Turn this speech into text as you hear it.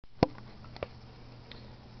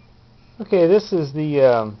Okay, this is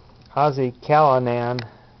the Ossie Callanan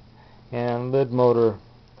and Lidmotor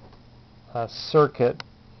circuit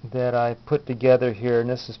that I put together here, and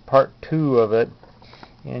this is part 2 of it.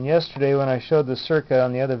 And yesterday when I showed the circuit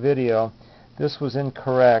on the other video, this was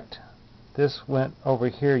incorrect. This went over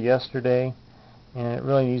here yesterday, and it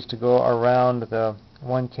really needs to go around the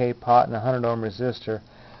 1K pot and 100 ohm resistor.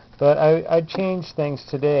 But I changed things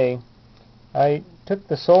today. I took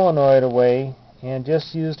the solenoid away and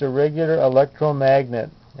just used a regular electromagnet.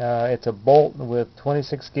 It's a bolt with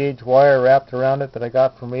 26 gauge wire wrapped around it that I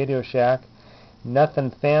got from Radio Shack. Nothing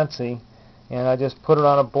fancy, and I just put it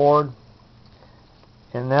on a board,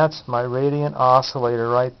 and that's my radiant oscillator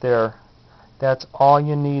right there. That's all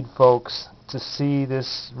you need, folks, to see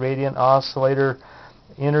this radiant oscillator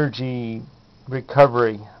energy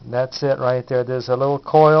recovery. That's it right there. There's a little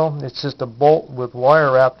coil. It's just a bolt with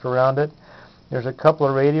wire wrapped around it. There's a couple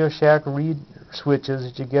of Radio Shack reed switches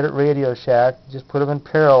that you get at Radio Shack. Just put them in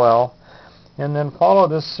parallel, and then follow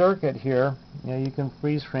this circuit here. You can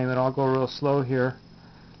freeze frame it. I'll go real slow here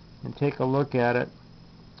and take a look at it.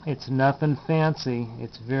 It's nothing fancy.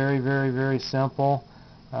 It's very, very, very simple.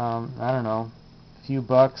 I don't know, a few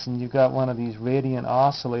bucks, and you've got one of these radiant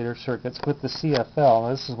oscillator circuits with the CFL.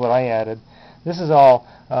 This is what I added. This is all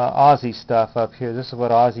Ossie stuff up here. This is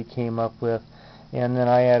what Ossie came up with, and then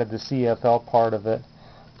I added the CFL part of it.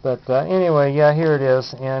 But anyway, yeah, here it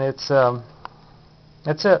is, and it's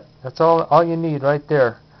that's it. That's all you need right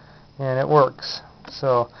there, and it works.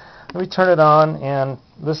 So let me turn it on and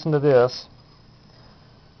listen to this.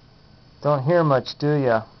 Don't hear much, do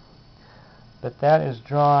ya? But that is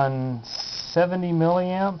drawing 70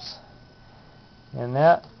 milliamps, and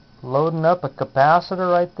that loading up a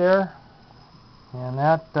capacitor right there, and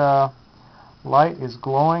that light is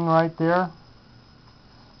glowing right there.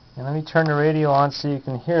 And let me turn the radio on so you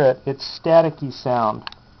can hear it. It's staticky sound.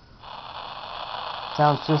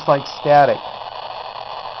 Sounds just like static.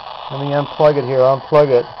 Let me unplug it here.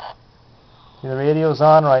 Unplug it. See, the radio's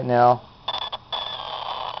on right now.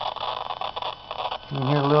 You can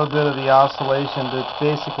hear a little bit of the oscillation, but it's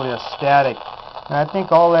basically a static. And I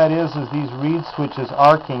think all that is these reed switches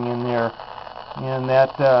arcing in there. And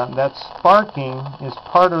that sparking is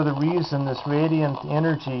part of the reason this radiant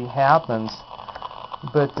energy happens.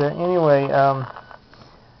 But anyway, I'm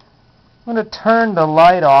going to turn the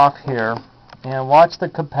light off here and watch the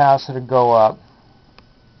capacitor go up.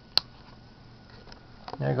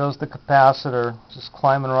 There goes the capacitor, just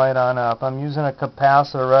climbing right on up. I'm using a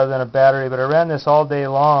capacitor rather than a battery, but I ran this all day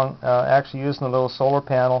long, actually using a little solar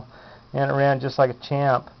panel, and it ran just like a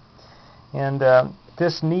champ. And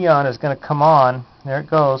this neon is going to come on. There it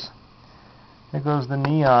goes. There goes the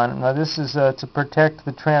neon. Now this is to protect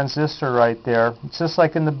the transistor right there. It's just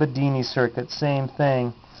like in the Bedini circuit, same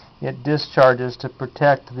thing. It discharges to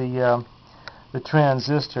protect the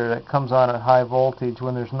transistor that comes on at high voltage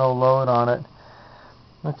when there's no load on it.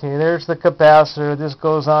 Okay, there's the capacitor. This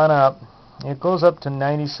goes on up. It goes up to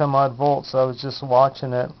 90 some odd volts. I was just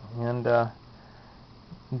watching it, and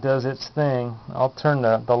it does its thing. I'll turn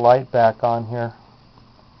the light back on here.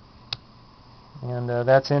 And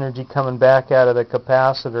that's energy coming back out of the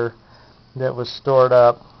capacitor that was stored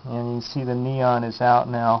up, and you see the neon is out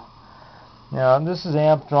now. Now this is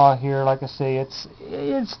amp draw here. Like I say,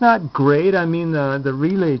 it's not great. I mean, the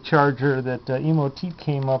relay charger that Emoteep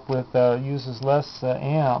came up with uses less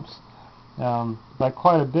amps by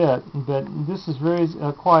quite a bit, but this is very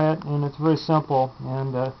quiet, and it's very simple,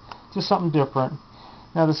 and just something different.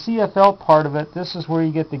 Now the CFL part of it, this is where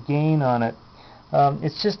you get the gain on it.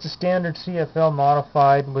 It's just a standard CFL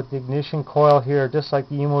modified with the ignition coil here, just like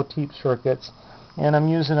the Emoteep circuits. And I'm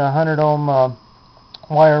using a 100 ohm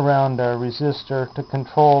wire wound resistor to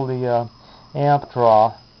control the amp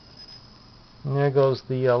draw. And there goes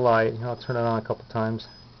the light. I'll turn it on a couple times.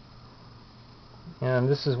 And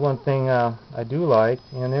this is one thing I do like.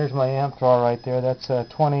 And there's my amp draw right there. That's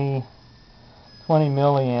 20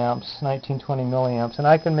 milliamps, 1920 milliamps. And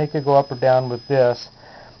I can make it go up or down with this.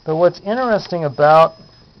 But what's interesting about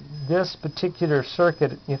this particular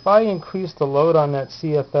circuit, if I increase the load on that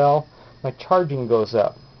CFL, my charging goes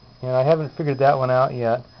up. And I haven't figured that one out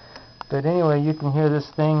yet. But anyway, you can hear this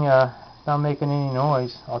thing not making any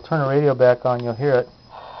noise. I'll turn the radio back on, you'll hear it.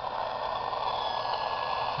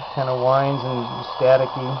 It kind of whines and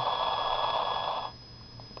staticky.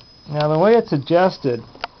 Now the way it's adjusted,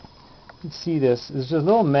 you can see this, there's a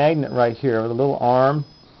little magnet right here with a little arm.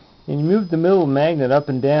 And you move the middle magnet up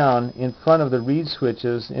and down in front of the reed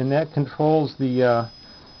switches, and that controls the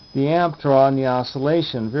amp draw and the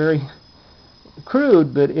oscillation. Very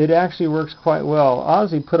crude, but it actually works quite well.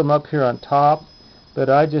 Ossie put them up here on top. but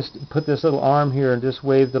I just put this little arm here and just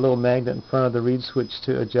waved the little magnet in front of the reed switch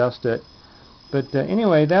to adjust it. But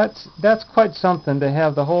anyway, that's quite something to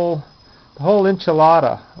have the whole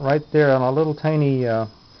enchilada right there on a little tiny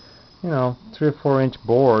 3 or 4 inch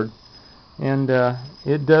board, and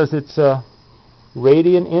it does its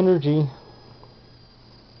radiant energy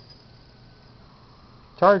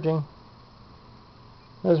charging.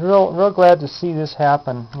 I was real glad to see this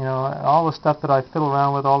happen. You know, all the stuff that I fiddled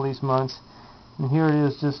around with all these months, and here it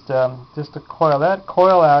is, just a coil. That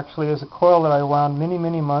coil actually is a coil that I wound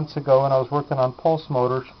many months ago when I was working on pulse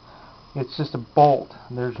motors. It's just a bolt.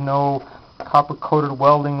 There's no copper-coated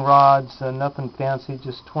welding rods, nothing fancy.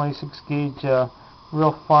 Just 26 gauge,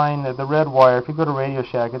 real fine. The red wire. If you go to Radio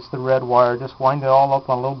Shack, it's the red wire. Just wind it all up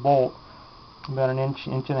on a little bolt, about an inch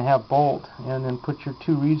and a half bolt, and then put your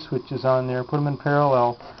 2 reed switches on there, put them in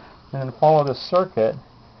parallel, and then follow the circuit,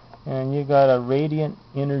 and you got a radiant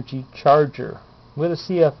energy charger with a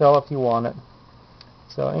CFL if you want it.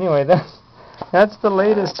 So anyway, that's the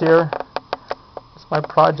latest here. It's my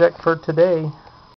project for today.